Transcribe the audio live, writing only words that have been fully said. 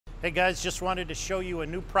Hey guys, just wanted to show you a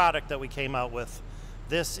new product that we came out with.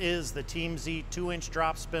 This is the Team Z 2-inch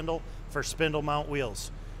drop spindle for spindle mount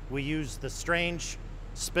wheels. We use the Strange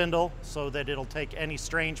spindle so that it'll take any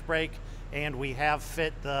Strange brake, and we have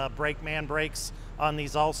fit the Brakeman brakes on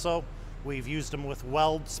these also. We've used them with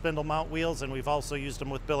Weld spindle mount wheels, and we've also used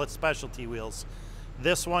them with Billet specialty wheels.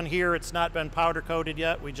 This one here, it's not been powder coated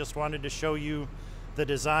yet. We just wanted to show you the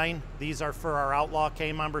design. These are for our Outlaw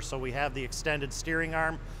K member, so we have the extended steering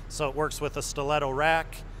arm, so it works with a stiletto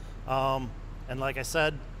rack. And like I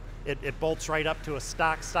said, it bolts right up to a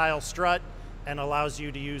stock style strut and allows you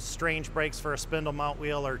to use Strange brakes for a spindle mount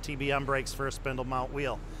wheel or TBM brakes for a spindle mount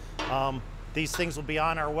wheel. These things will be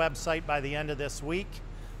on our website by the end of this week.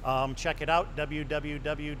 Check it out,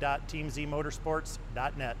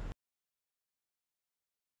 www.teamzmotorsports.net.